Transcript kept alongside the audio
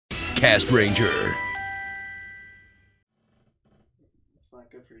Cast Ranger. It's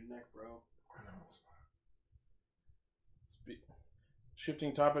not good for your neck, bro. I know it's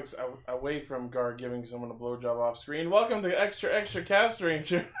Shifting topics away from Gar giving someone a blowjob off screen. Welcome to Extra Cast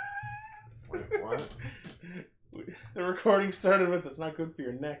Ranger. not. Wait, what? The recording started with "It's not good for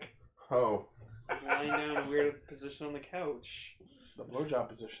your neck." Oh. Lying down in a weird position on the couch. The blowjob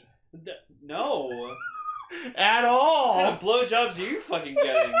position. No. At What all. kind of blowjobs are you fucking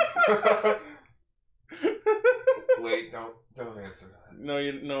getting? Wait, don't answer that. No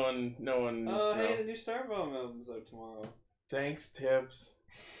one needs Oh, to hey, know. the new Starbomb album's out tomorrow. Thanks, Tips.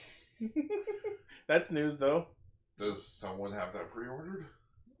 That's news, though. Does someone have that pre-ordered?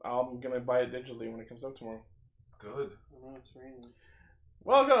 I'm gonna buy it digitally when it comes out tomorrow. Good. I know it's raining.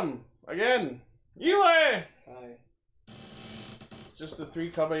 Welcome again, Eli. Hi. Just the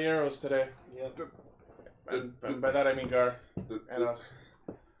three caballeros today. Yep. And by that I mean Gar and us.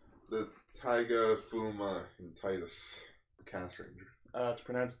 The Taiga, Fuma, and Titus. The Cast Ranger. It's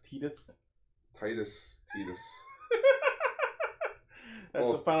pronounced Titus. Titus.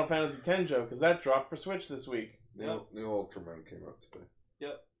 That's a Final Fantasy X joke, because that dropped for Switch this week. New Ultraman came out today.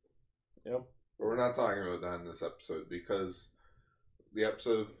 Yep. Yep. But we're not talking about that in this episode because the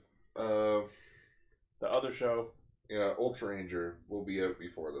episode The other show. Ultra Ranger will be out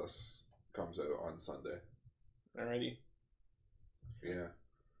before this comes out on Sunday. Alrighty. Yeah.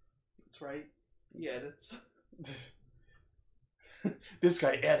 That's right. Yeah, that's... This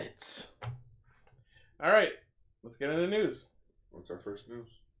guy edits. Alright, let's get into the news. What's our first news?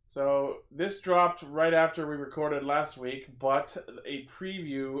 So, this dropped right after we recorded last week, but a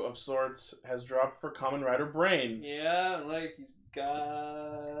preview of sorts has dropped for Kamen Rider Brain, Yeah, like, he's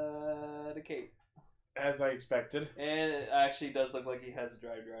got a cape. as I expected. And it actually does look like he has a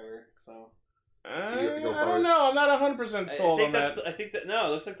drive driver, so... I You'll don't probably- know, I'm not 100% sold on that. I think that... No, it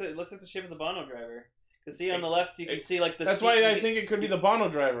looks like the shape of the Bono driver. Because see, on the left, you can see, like, the... That's seat- why you I can- think it could be the Bono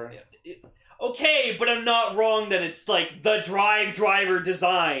driver. Okay, but I'm not wrong that it's like the drive driver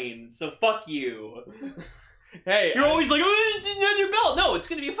design. So fuck you. Hey, You're always like, oh, your belt. No, it's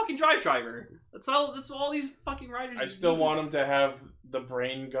gonna be a fucking drive driver. That's all these fucking riders. I still want him to have the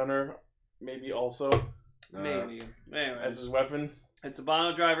Brain Gunner, maybe also, Maybe. Anyways, as his weapon. it's a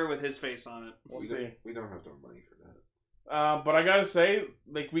Bono driver with his face on it. We'll we see. We don't have the money for that. But I gotta say,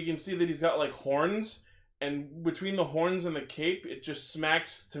 like, we can see that he's got, like, horns, and between the horns and the cape, it just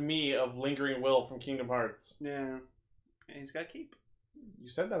smacks to me of Lingering Will from Kingdom Hearts. Yeah, and he's got cape. You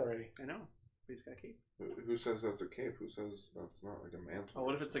said that already. I know, but he's got cape. Who says that's a cape? Who says that's not like a mantle? Oh,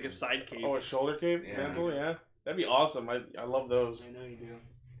 what if it's like a side cape? Oh, a shoulder cape? Yeah. Mantle? Yeah. That'd be awesome. I love those. I know you do.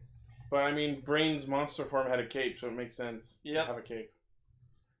 But, I mean, Brain's monster form had a cape, so it makes sense to Yep. have a cape.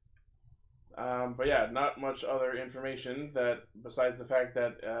 But yeah, not much other information that besides the fact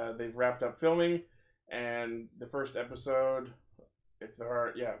that they've wrapped up filming, and the first episode, if there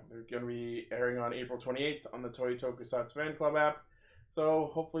are, they're going to be airing on April 28th on the Toei Tokusatsu Fan Club app. So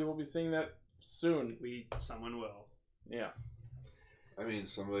hopefully we'll be seeing that soon. Someone will. Yeah. I mean,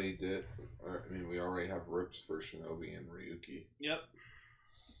 somebody did. We already have rips for Shinobi and Ryuki. Yep.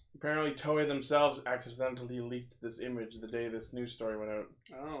 Apparently Toei themselves accidentally leaked this image the day this news story went out.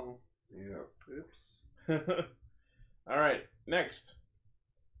 Oh. Yeah. Oops. Alright, next.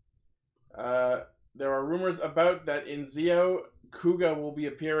 There are rumors about that in Zio, Kuga will be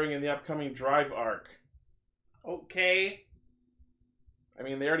appearing in the upcoming Drive arc. Okay. I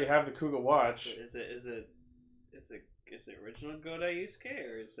mean, they already have the Kuga watch. Is it original Godai Yusuke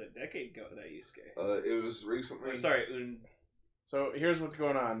or is it Decade Godai Yusuke? It was recently. Or, sorry, So here's what's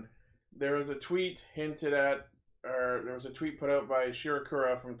going on. There was a tweet there was a tweet put out by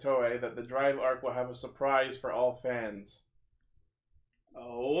Shirakura from Toei that the Drive arc will have a surprise for all fans.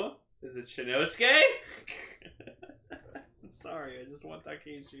 Oh, is it Shinosuke? I'm sorry, I just want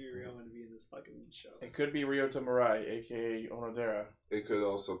Takeshi Ryoma to be in this fucking show. It could be Ryota Murai, aka Onodera. It could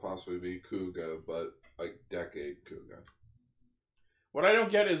also possibly be Kuga, but like Decade Kuga. What I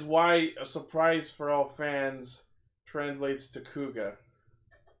don't get is why a surprise for all fans translates to Kuga.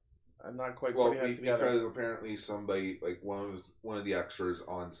 I'm not quite Well, putting that together. because apparently somebody, like one of the extras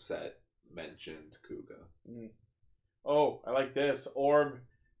on set, mentioned Kuga. Oh, I like this. Orb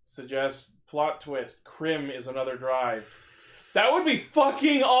suggests plot twist. Krim is another drive. That would be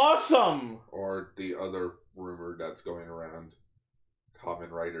fucking awesome! Or the other rumor that's going around,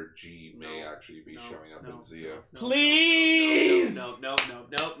 Kamen Rider G may actually be showing up in Zio. Please! No.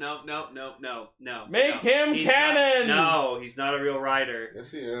 Make him He's canon! No, he's not a real writer.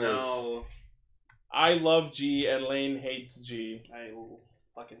 Yes, he is. No. I love G and Lane hates G. I will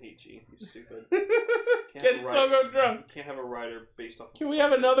fucking hate G. He's stupid. Get so drunk. Can't have a rider based off. Can we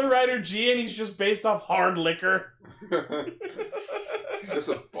have another rider G and he's just based off hard liquor? It's just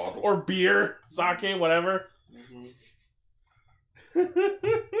a bottle. Or beer, sake, whatever. Mm-hmm.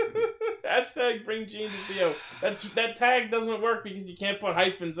 Hashtag bring Gene to CO. That tag doesn't work because you can't put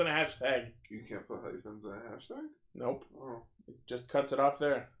hyphens in a hashtag. You can't put hyphens in a hashtag? Nope. Oh. It just cuts it off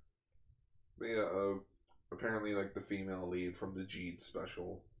there. But yeah, apparently, like, the female lead from the Jeed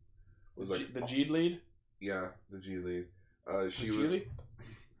special was like... The Jeed lead? Yeah, the G lead.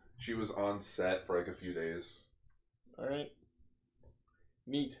 She was on set for like a few days. Alright.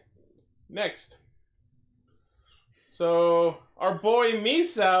 Neat. Next. So, our boy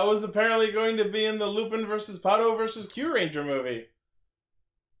Misao is apparently going to be in the Lupin vs. Pato vs. Q Ranger movie.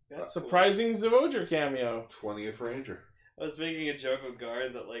 That's Surprising Zoojer cameo. 20th Ranger. I was making a joke with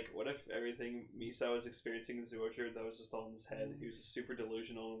Guard that, like, what if everything Misao was experiencing in Zoojer, that was just all in his head? He was just super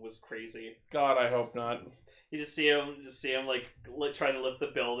delusional and was crazy. God, I hope not. You just see him like trying to lift the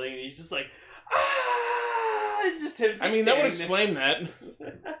building, and he's just like, ah! It's just him. I mean, that would explain that.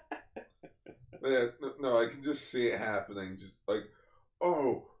 Yeah, no, I can just see it happening. Just like,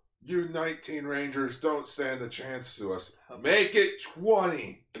 oh, you 19 Rangers don't stand a chance to us. Make it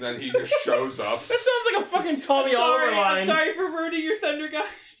 20! And then he just shows up. That sounds like a fucking Tommy Oliver line. I'm sorry for ruining your thunder,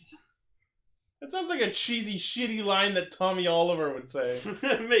 guys. That sounds like a cheesy, shitty line that Tommy Oliver would say.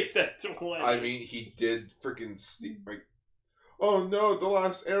 Make that 20. I mean, he did freaking like, oh no, the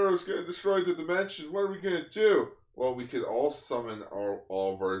last arrow's gonna destroy the dimension. What are we gonna do? Well, we could all summon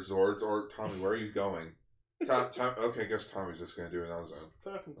all of our Zords. Or, Tommy, where are you going? Okay, I guess Tommy's just gonna do it on his own.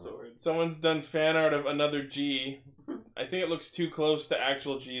 Fucking sword. Someone's done fan art of another G. I think it looks too close to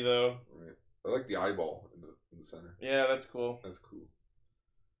actual G, though. Right. I like the eyeball in the center. Yeah, that's cool. That's cool.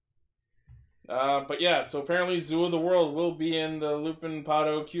 But yeah, so apparently Zoo of the World will be in the Lupin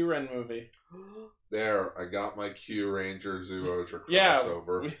Pato Q-Ren movie. There, I got my Q Ranger Zoojer Yeah,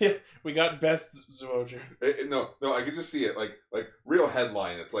 crossover. we got best Zoojer. No, I could just see it like real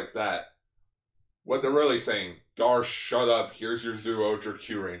headline. It's like that. What they're really saying, Gar, shut up. Here's your Zoojer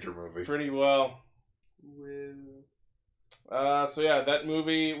Q Ranger movie. Pretty well. So yeah, that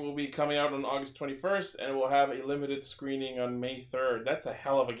movie will be coming out on August 21st, and it will have a limited screening on May 3rd. That's a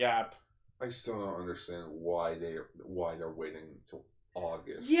hell of a gap. I still don't understand why they're waiting until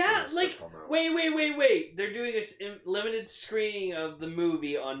August. Yeah, like, wait. They're doing a limited screening of the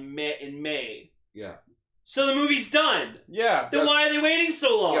movie in May. Yeah. So the movie's done. Yeah. Then why are they waiting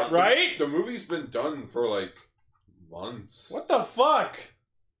so long? Yeah, right? The movie's been done for like months. What the fuck?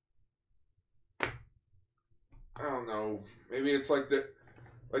 I don't know. Maybe it's like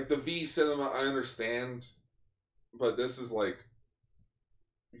the V cinema. I understand, but this is like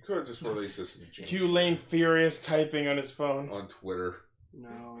you could have just released this in January. Q Lane furious typing on his phone on Twitter.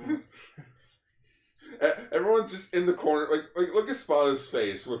 No. Everyone's just in the corner, like look at Spada's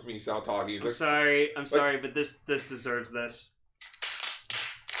face with me Sal talking. He's like, I'm sorry, but this deserves this.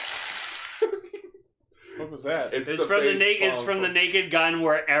 What was that? It's from the Naked Gun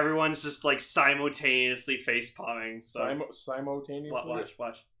where everyone's just like simultaneously face palming. So. Simultaneously.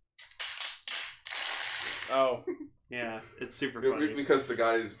 Watch. Oh. Yeah, it's super funny. Because the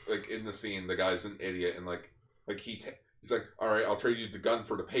guy's like in the scene, the guy's an idiot, and like he's like, all right, I'll trade you the gun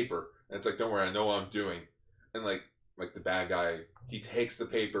for the paper. And it's like, don't worry, I know what I'm doing. And like the bad guy, he takes the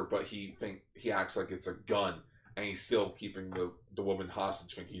paper, but he acts like it's a gun, and he's still keeping the woman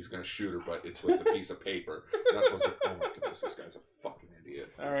hostage, thinking he's gonna shoot her, but it's with the piece of paper. And that's what's like, oh my goodness, this guy's a fucking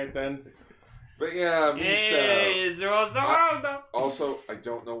idiot. All right then. But yeah, Misao. Also, I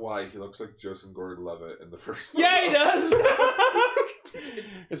don't know why he looks like Joseph Gordon-Levitt in the first. Yeah, he does.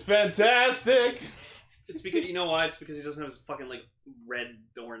 It's fantastic. It's because you know why? It's because he doesn't have his fucking like red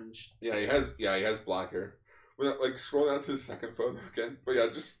orange. Yeah, he has black hair. Like scroll down to his second photo again. But yeah,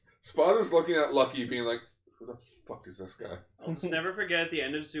 just Spada's looking at Lucky, being like, "Who the fuck is this guy?" I'll just never forget at the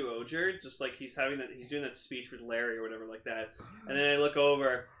end of Zoojer, just like he's doing that speech with Larry or whatever like that, and then I look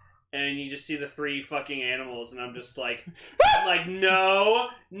over. And you just see the three fucking animals, and I'm just like, no,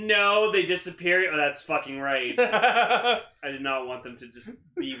 they disappear. Oh, that's fucking right. I did not want them to just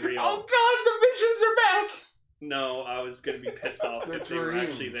be real. Oh god, the visions are back! No, I was gonna be pissed off if they were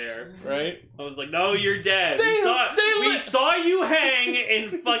actually there. Right? I was like, no, you're dead. We saw you hang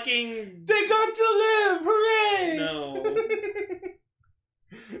in fucking... They got to live! Hooray! No.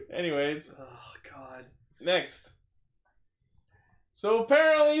 Anyways. Oh, God. Next. So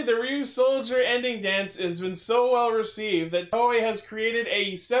apparently the Ryusoulger ending dance has been so well received that Toei has created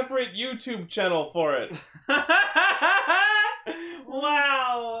a separate YouTube channel for it.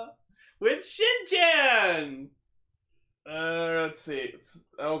 Wow! With Shin-chan! Let's see.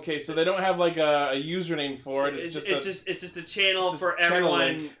 Okay, so they don't have like a username for it. It's just a channel it's a for channel everyone.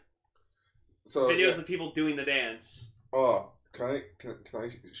 link. So Videos of people doing the dance. Oh, can I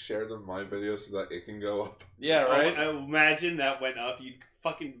share them my videos so that it can go up? Yeah, right. I imagine that went up. You'd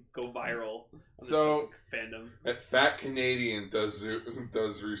fucking go viral. On the So- fandom. That Fat Canadian does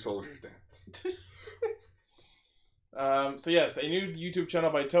Rue Soldier dance. So yes, a new YouTube channel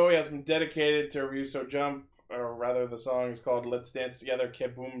by Toei has been dedicated to Ryuso Jump, or rather, the song is called "Let's Dance Together,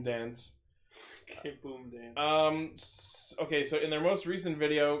 Kaboom Dance." Boom dance. Okay, so in their most recent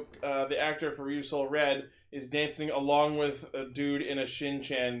video, the actor for Ryusoul Red is dancing along with a dude in a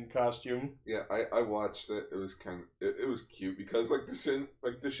Shin-Chan costume. Yeah, I watched it. It was it was cute because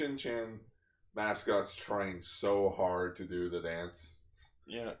the Shin-Chan mascot's trying so hard to do the dance.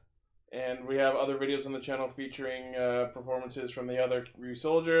 Yeah. And we have other videos on the channel featuring performances from the other Ryu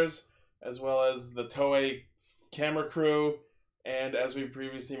soldiers, as well as the Toei camera crew, and as we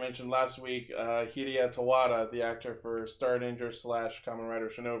previously mentioned last week, Hideya Tawada, the actor for Star Ninja / Kamen Rider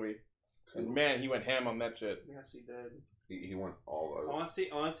Shinobi. And man, he went ham on that shit. Yes, he did. He went all I out. want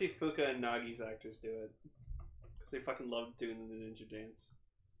to see Fuka and Nagi's actors do it because they fucking love doing the ninja dance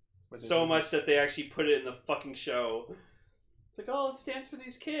so much that they actually put it in the fucking show. It's like, oh, let's dance for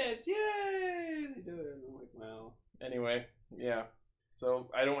these kids, yay! They do it. And I'm like, wow. Anyway, yeah.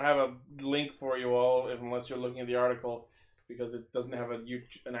 So I don't have a link for you all unless you're looking at the article, because it doesn't have an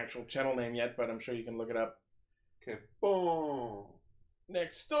actual channel name yet, but I'm sure you can look it up. Okay, boom.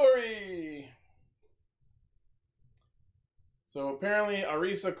 Next story! So apparently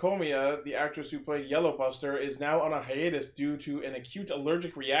Arisa Komiya, the actress who played Yellow Buster, is now on a hiatus due to an acute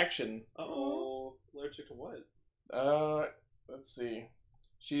allergic reaction. Uh-oh. Allergic to what? Let's see.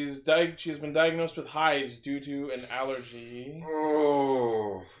 She has been diagnosed with hives due to an allergy.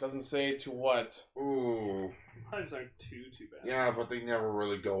 Oh. Doesn't say to what. Ooh. Hives aren't too bad. Yeah, but they never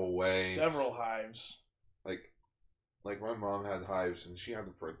really go away. Several hives. Like my mom had hives and she had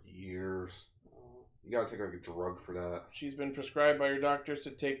them for like years. Oh. You gotta take like a drug for that. She's been prescribed by her doctors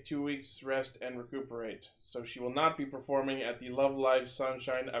to take 2 weeks rest and recuperate. So she will not be performing at the Love Live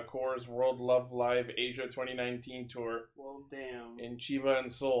Sunshine Accors World Love Live Asia 2019 tour Well, damn. in Chiba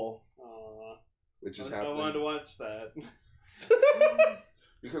and Seoul. Aw. Which is I wanted to happening watch that.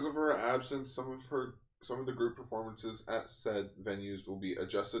 because of her absence. Some of the group performances at said venues will be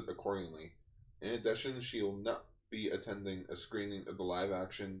adjusted accordingly. In addition, she will not be attending a screening of the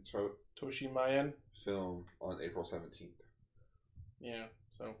live-action Toshimayan. film on April 17th. Yeah,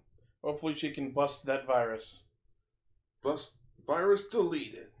 so hopefully she can bust that virus. Plus, virus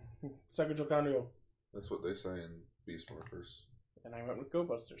deleted. Sakuto Kanryo. That's what they say in Beast Morphers. And I went with Go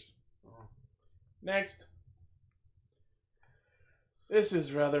Busters. Oh. Next. This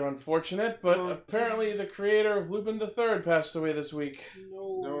is rather unfortunate, but Oh. apparently the creator of Lupin the Third passed away this week.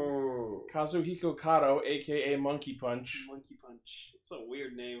 No. Kazuhiko Kato, aka Monkey Punch. Monkey Punch. It's a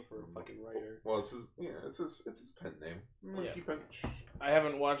weird name for a fucking writer. Well, it's his pen name. Monkey Punch. I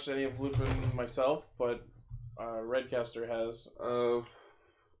haven't watched any of Lupin myself, but Redcaster has.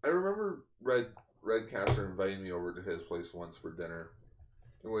 I remember Redcaster inviting me over to his place once for dinner,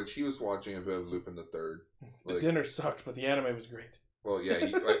 in which he was watching a bit of Lupin the Third. The dinner sucked, but the anime was great. Well, yeah, yeah,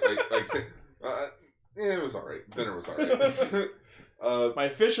 it was alright. Dinner was alright. My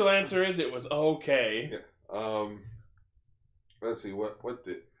official answer is it was okay. Yeah. Let's see, what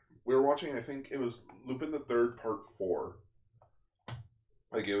did we were watching? I think it was Lupin the Third Part 4.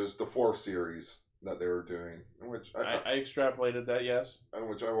 Like it was the 4th series that they were doing, in which I extrapolated that, yes. in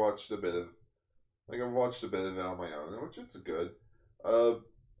which I watched a bit of. Like I've watched a bit of it on my own, in which it's good.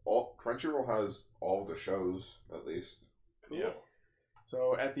 Crunchyroll has all the shows at least. Cool. Yeah.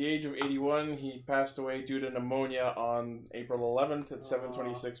 So at the age of 81, he passed away due to pneumonia on April 11th at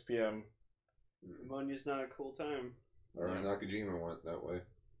 7:26 p.m. Pneumonia's not a cool time. Or Yeah. Nakajima went that way.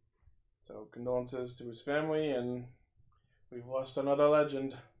 So condolences to his family, and we've lost another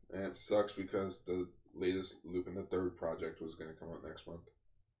legend. And it sucks because the latest Lupin the Third project was going to come out next month.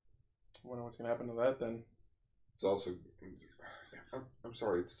 I wonder what's going to happen to that then. It's also, I'm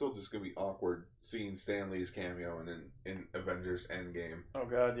sorry, it's still just going to be awkward seeing Stan Lee's cameo in Avengers Endgame. Oh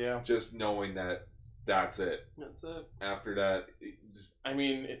god, yeah. Just knowing that that's it. That's it. After that, I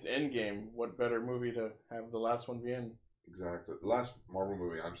mean, it's Endgame. What better movie to have the last one be in? exactly. The last Marvel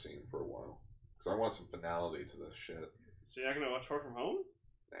movie I'm seeing for a while. Because I want some finality to this shit. So you're not gonna watch Far From Home?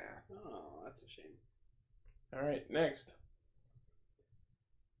 Nah. Oh, that's a shame. Alright, next.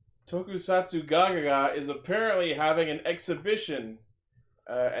 Tokusatsu Gagaga is apparently having an exhibition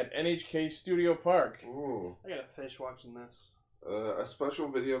at NHK Studio Park. Ooh. I gotta finish watching this. A special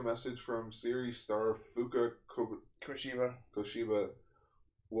video message from series star Fuka Koshiba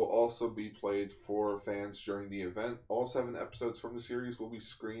will also be played for fans during the event. All 7 episodes from the series will be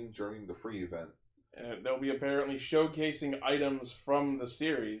screened during the free event. They'll be apparently showcasing items from the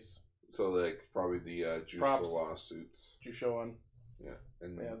series. So, like, probably the Jusho suits. Jusho. Yeah.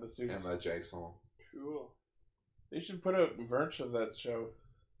 And the suits. Emma Jason. Cool. They should put up merch of that show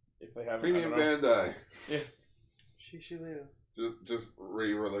if they haven't. Premium Bandai. Yeah. Shishileo. Just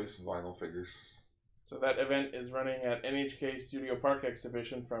re-release vinyl figures. So that event is running at NHK Studio Park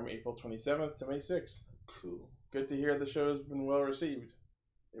Exhibition from April 27th to May 6th. Cool. Good to hear the show's been well received.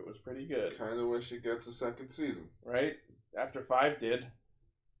 It was pretty good. Kind of wish it gets a second season. Right? After 5 did.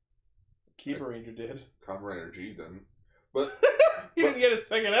 Kiba Ranger did. Kamen Rider G didn't. But he didn't get a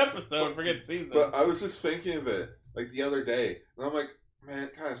second episode, forget season. But I was just thinking of it, like, the other day. And I'm like, man,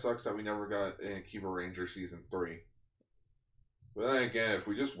 it kind of sucks that we never got a Kiba Ranger Season 3. But then again, if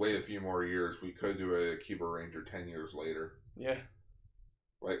we just wait a few more years, we could do a Kiba Ranger 10 years later. Yeah.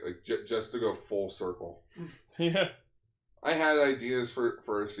 Like just to go full circle. Yeah. I had ideas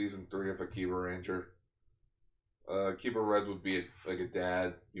for a Season 3 of Akiba Ranger. Akiba Red would be like a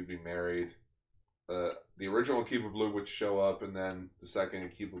dad. You'd be married. The original Akiba Blue would show up, and then the second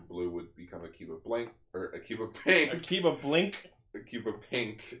Akiba Blue would become Akiba Blink, or Akiba Pink. Akiba Blink? Akiba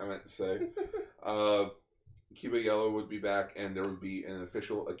Pink, I meant to say. Akiba Yellow would be back, and there would be an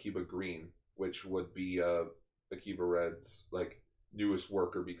official Akiba Green, which would be Akiba Red's like newest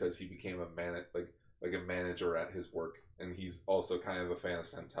worker, because he became a manager at his work, and he's also kind of a fan of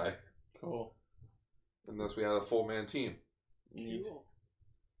Sentai. Cool. And thus we had a full man team. Neat. Cool.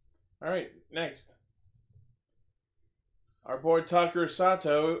 Alright, next. Our boy Takeru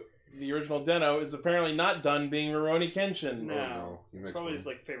Sato, the original Den-O, is apparently not done being Rurouni Kenshin. No. It's probably his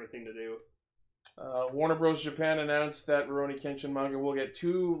favorite thing to do. Warner Bros. Japan announced that Rurouni Kenshin manga will get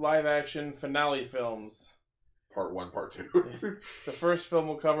 2 live-action finale films. Part 1, Part 2. The first film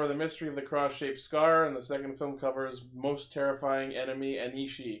will cover the mystery of the cross-shaped scar, and the second film covers most terrifying enemy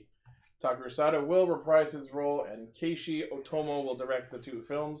Anishi. Takeru Sato will reprise his role, and Keishi Otomo will direct the 2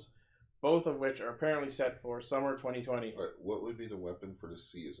 films, both of which are apparently set for summer 2020. Right, what would be the weapon for the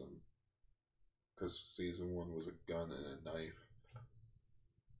season? Because season 1 was a gun and a knife.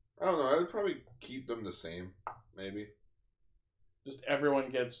 I don't know, I would probably keep them the same, maybe. Just everyone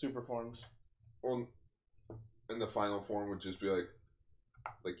gets super forms. Well, and the final form would just be like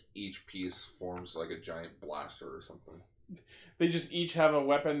each piece forms like a giant blaster or something. They just each have a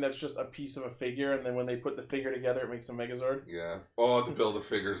weapon that's just a piece of a figure, and then when they put the figure together, it makes a Megazord. Yeah. Oh, to build a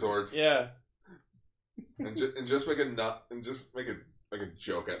figure Zord. Yeah. and just make a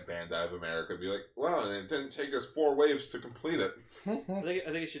joke at Bandai of America. Be like, wow, and it didn't take us 4 waves to complete it. I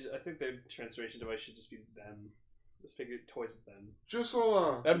think their transformation device should just be them. Just figure toys of them.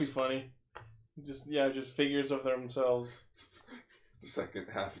 That'd be funny. Just figures of themselves. The second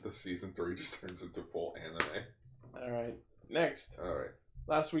half of the season 3 just turns into full anime. Alright. Next. Alright.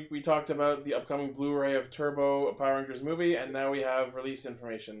 Last week we talked about the upcoming Blu-ray of Turbo, a Power Rangers movie, and now we have release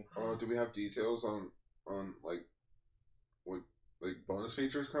information. Do we have details on like bonus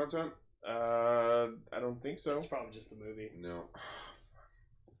features content? I don't think so. It's probably just the movie. No.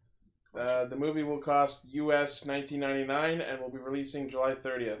 The movie will cost US $19.99 and will be releasing July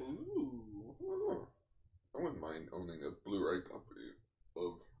 30th. Ooh. I wouldn't mind owning a Blu-ray copy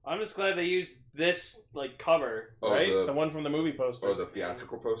of... I'm just glad they used this cover. Right? The one from the movie poster. Oh, the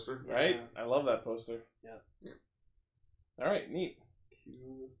theatrical poster? Right? I love that poster. Yeah. Alright, neat.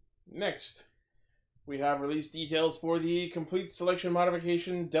 Next, we have release details for the complete selection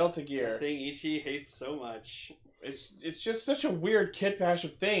modification Delta Gear. The thing Ichi hates so much. It's just such a weird kit bash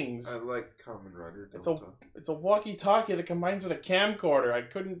of things. I like Kamen Rider Delta. It's a walkie-talkie that combines with a camcorder. I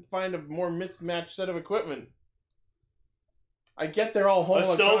couldn't find a more mismatched set of equipment. I get they're all home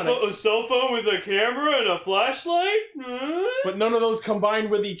electronics. A cell phone with a camera and a flashlight? But none of those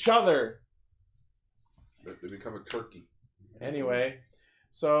combined with each other. They become a turkey. Anyway,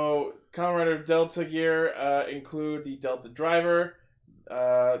 so Kamen Rider Delta Gear include the Delta Driver,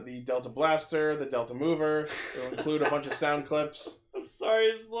 the Delta Blaster, the Delta Mover. It'll include a bunch of sound clips. I'm sorry,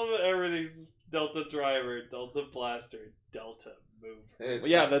 I just love it. Everything's Delta Driver, Delta Blaster, Delta Mover.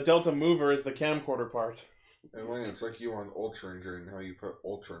 Yeah, the Delta Mover is the camcorder part. And Wayne, it's like you on Ultra Ranger and how you put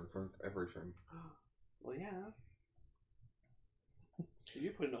Ultra in front of everything. Well, yeah.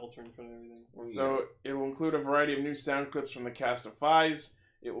 You put an Ultra in front of everything. Well, So it will include a variety of new sound clips from the cast of Fies.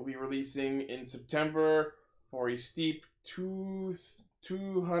 It will be releasing in September for a steep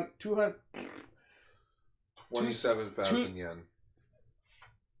 27,000 yen.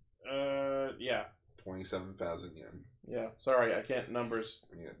 Yeah. 27,000 yen. Yeah, sorry, I can't numbers.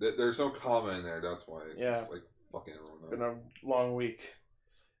 Yeah, there's no comma in there. That's why. Yeah. It's like fucking everyone Been up. a long week.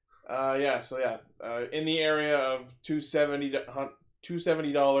 In the area of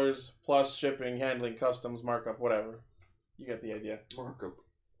 $270 plus shipping, handling, customs, markup, whatever. You get the idea. Markup.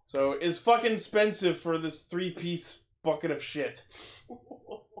 So it's fucking expensive for this 3-piece bucket of shit.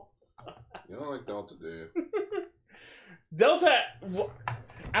 You don't like Delta, do you? Delta,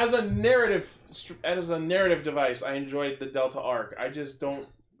 as a narrative device, I enjoyed the Delta Arc. I just don't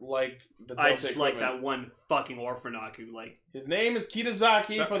like the Delta I just like equipment. that one fucking Orphanac who, like... His name is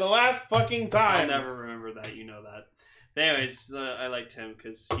Kitazaki So- for the last fucking time. I'll never remember that, you know that. But anyways, I liked him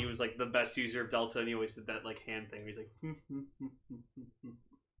because he was, like, the best user of Delta, and he always did that, like, hand thing where he's like...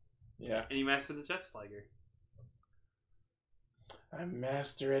 Yeah. And he mastered the Jet Sliger. I'm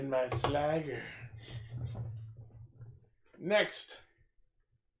mastering my slagger. Next.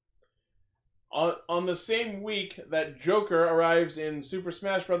 On the same week that Joker arrives in Super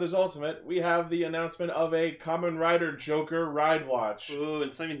Smash Bros. Ultimate, we have the announcement of a Kamen Rider Joker Ride Watch. Ooh, and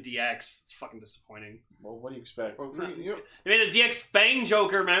it's not even DX. It's fucking disappointing. Well, what do you expect? Oh, you They made a DX Bang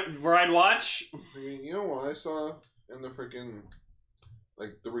Joker ride watch. know what I saw in the freaking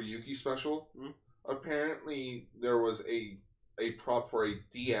like the Ryuki special? Hmm? Apparently, there was a prop for a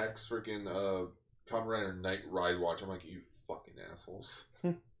DX freaking Kamen Rider Night Ride Watch. I'm like, you fucking assholes.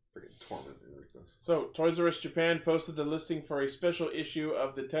 Freaking torment me like this. So, Toys R Us Japan posted the listing for a special issue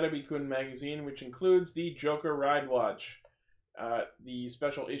of the Terebi-kun magazine, which includes the Joker Ride Watch. The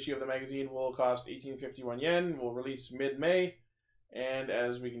special issue of the magazine will cost 1851 yen, will release mid-May, and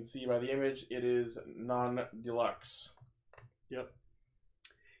as we can see by the image, it is non-deluxe. Yep.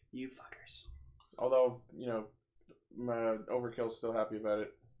 You fuckers. Although, you know, Overkill's still happy about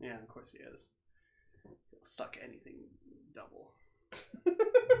it. Yeah, of course he is. He'll suck anything double.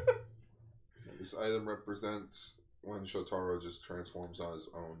 This item represents when Shotaro just transforms on his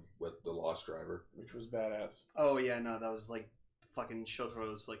own with the Lost Driver. Which was badass. Oh yeah, no, that was like fucking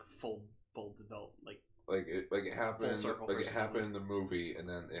Shotaro's like full develop like Like it happened, circle like it personality. happened in the movie, and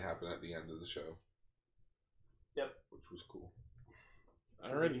then it happened at the end of the show. Yep. Which was cool.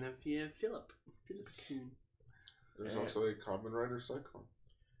 Alrighty. Philip Kuhn. There's Yeah. also a Kamen Rider Cyclone.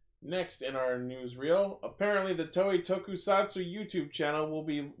 Next in our newsreel, apparently the Toei Tokusatsu YouTube channel will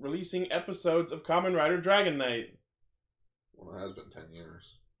be releasing episodes of Kamen Rider Dragon Knight. Well, it has been 10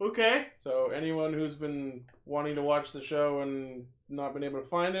 years. Okay. So anyone who's been wanting to watch the show and not been able to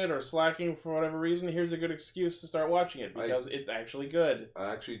find it or slacking for whatever reason, here's a good excuse to start watching it because it's actually good.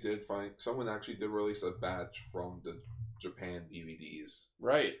 I actually did find someone actually did release a batch from the Japan DVDs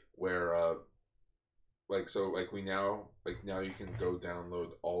Right. where now you can go download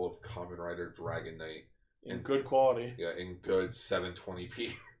all of Kamen Rider Dragon Knight In good quality. in good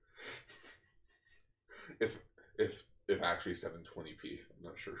 720p. if actually 720p, I'm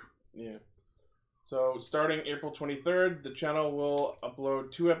not sure. Yeah. So starting April 23rd, the channel will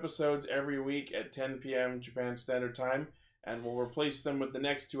upload 2 episodes every week at 10 p.m. Japan Standard Time, and will replace them with the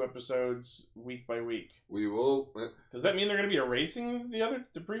next 2 episodes week by week. We will. Does that mean they're going to be erasing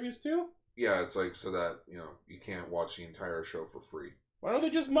the previous 2? Yeah, it's like so that you can't watch the entire show for free. Why don't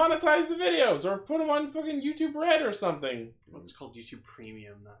they just monetize the videos or put them on fucking YouTube Red or something? What's called YouTube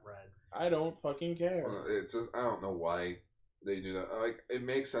Premium, not Red. I don't fucking care. It's just I don't know why they do that. Like it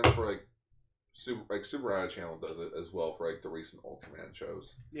makes sense for like Super Rad Channel does it as well for like the recent Ultraman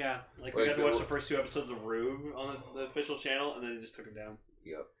shows. Yeah, like we Like, got to watch the- the first 2 episodes of Rube on the official channel, and then they just took them down.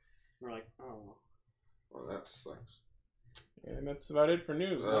 Yep. We're like, oh. Well, that sucks. And that's about it for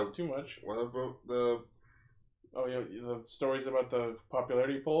news. Not too much. What about the? Oh, yeah, the stories about the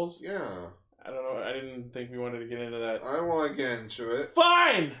popularity polls? Yeah, I don't know. I didn't think we wanted to get into that. I want to get into it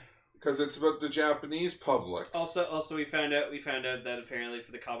Fine! because it's about the Japanese public. Also, we found out that apparently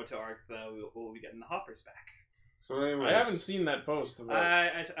for the Kabuto arc, we'll be getting the hoppers back. So, anyways, I haven't seen that post. About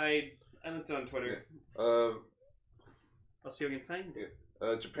I looked on Twitter. I'll see if I can find it.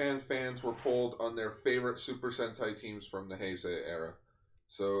 Japan fans were polled on their favorite Super Sentai teams from the Heisei era.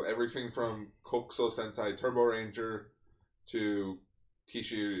 So everything from Kokuso Sentai Turbo Ranger to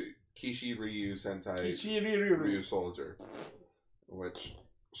Kishi Ryu Sentai Ryu Soldier. Which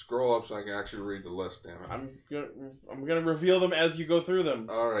scroll up so I can actually read the list. Damn it. I'm gonna reveal them as you go through them.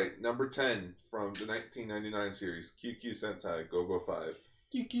 All right, number 10 from the 1999 series, QQ Sentai Go-Go 5.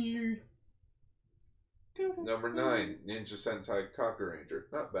 Kiki. Number 9, Ninja Sentai Kaku Ranger.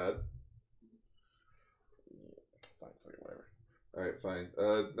 Not bad. Fine, whatever. Alright, fine.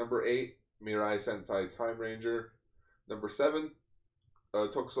 Number 8, Mirai Sentai Time Ranger. Number 7,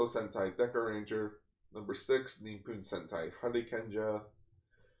 Tokuso Sentai Deca Ranger. Number 6, Nippon Sentai Harikenja.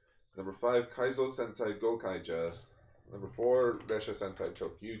 Number 5, Kaizo Sentai Gokaija. Number 4, Resha Sentai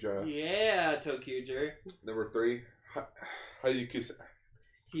Tokyuja. Yeah, Tokyuger. Number 3, Hyakuju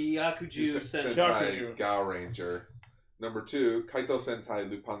Hyakuju Sentai. Hyakuju. Gao Ranger. Number 2, Kaito Sentai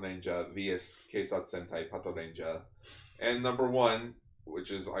Lupin Ranger vs. Keisatsu Sentai Pato Ranger. And number 1, which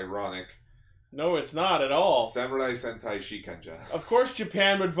is ironic, No, it's not at all. Samurai Sentai Shikenja. Of course,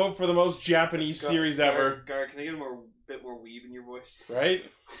 Japan would vote for the most Japanese series ever, Gar, can I get a bit more weeb in your voice? right?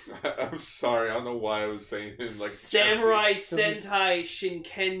 I'm sorry, I don't know why I was saying it like Samurai Japanese. Sentai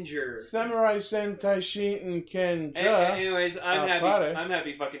Shinkenger. Samurai Sentai Shin Kenja. Anyways, I'm happy. Pare. I'm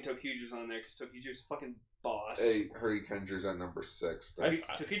happy fucking Tokyuju's on there because Tokyuju's fucking boss. Hey, Hurricanger's at number 6.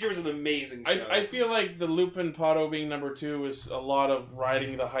 Tokyuju was an amazing show. I feel like the Lupin Pato being number 2 is a lot of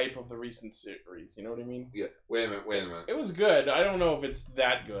riding the hype of the recent series. You know what I mean? Yeah, wait a minute. It was good. I don't know if it's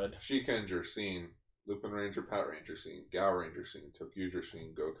that good. Shikenger scene, Lupin Ranger, Pat Ranger scene, Gao Ranger scene, Tokyuger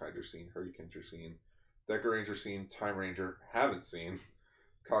scene, Gokaiger scene, Hurricaner scene, Decker Ranger scene, Time Ranger, haven't seen,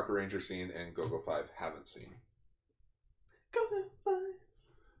 Cocker Ranger scene, and Go-Go 5, haven't seen.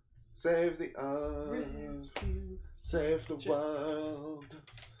 Save the earth, save the world.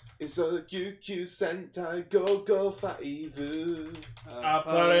 It's a QQ Sentai Go-Go 5.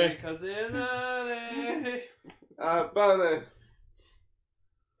 Appare. But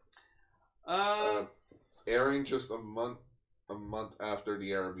Uh, airing just a month after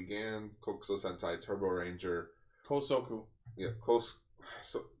the era began, Kokuso Sentai Turbo Ranger. Kosoku. Yeah,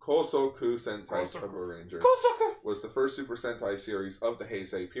 Kosoku Sentai Kosoku. Turbo Ranger Kosoku! was the first Super Sentai series of the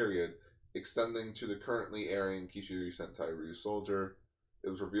Heisei period, extending to the currently airing Kishiri Sentai Ryu Soldier. It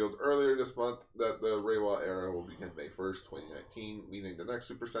was revealed earlier this month that the Reiwa era will begin May 1st, 2019, meaning the next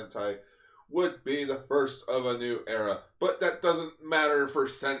Super Sentai would be the first of a new era. But that doesn't matter for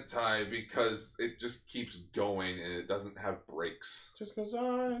Sentai because it just keeps going and it doesn't have breaks. Just goes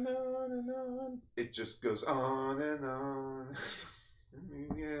on and on and on. It just goes on and on.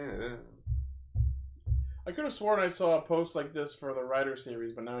 Yeah. I could have sworn I saw a post like this for the Rider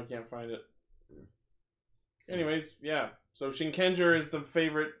series, but now I can't find it. Anyways, yeah. So Shinkenger is the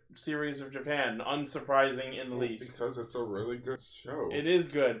favorite series of Japan. Unsurprising in the least. Because it's a really good show. It is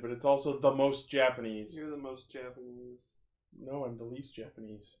good, but it's also the most Japanese. you're the most Japanese. No, I'm the least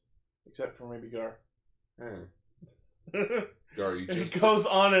Japanese. Except for maybe Gar. Hey. Gar, you It just... goes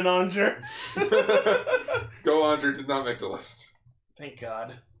on and on, Jer. Go Andre did not make the list. Thank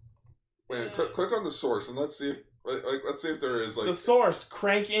God. Wait, click on the source and let's see if let's see if there is like The source,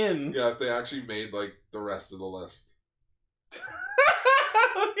 crank in. yeah, if they actually made like the rest of the list.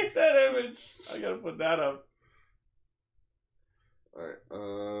 Look at that image. I gotta put that up. Alright,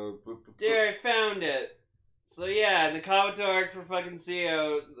 There, I found it. So yeah, in the Kabuto arc for fucking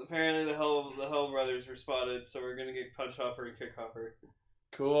CO, apparently the Hell brothers were spotted, so we're gonna get Punch Hopper and Kick Hopper.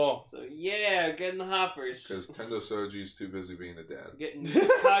 Cool. So yeah, getting the hoppers. because Tendo Soji's too busy being a dad. Getting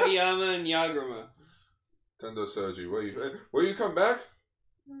Kageyama and Yagrama. Tendo Soji, will you come back?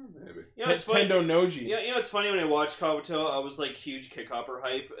 Maybe. You know, it's funny. Tendo Noji. You know, it's funny when I watched Kabuto, I was like huge Kick Hopper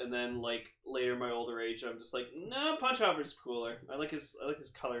hype, and then like later in my older age, I'm just like, no, Punch Hopper's cooler. I like his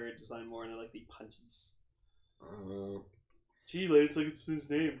color design more, and I like the punches. Gee, it's like it's his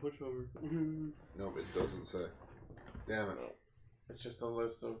name, Punch Hopper. No, it doesn't say. Damn it. It's just a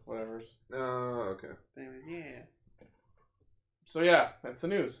list of whatever's. No, okay. Anyways, yeah. So yeah, that's the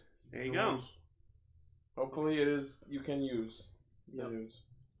news. There you go. Hopefully it is you can use the Yep. news.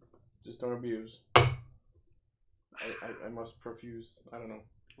 Just don't abuse. I must profuse. I don't know.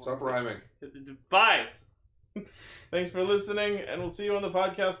 Stop rhyming. Bye! Thanks for listening, and we'll see you on the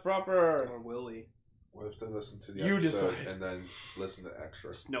podcast proper. Or will we? We'll have to listen to the You episode decide. and then listen to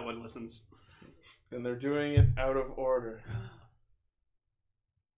extra. Just no one listens. And they're doing it out of order.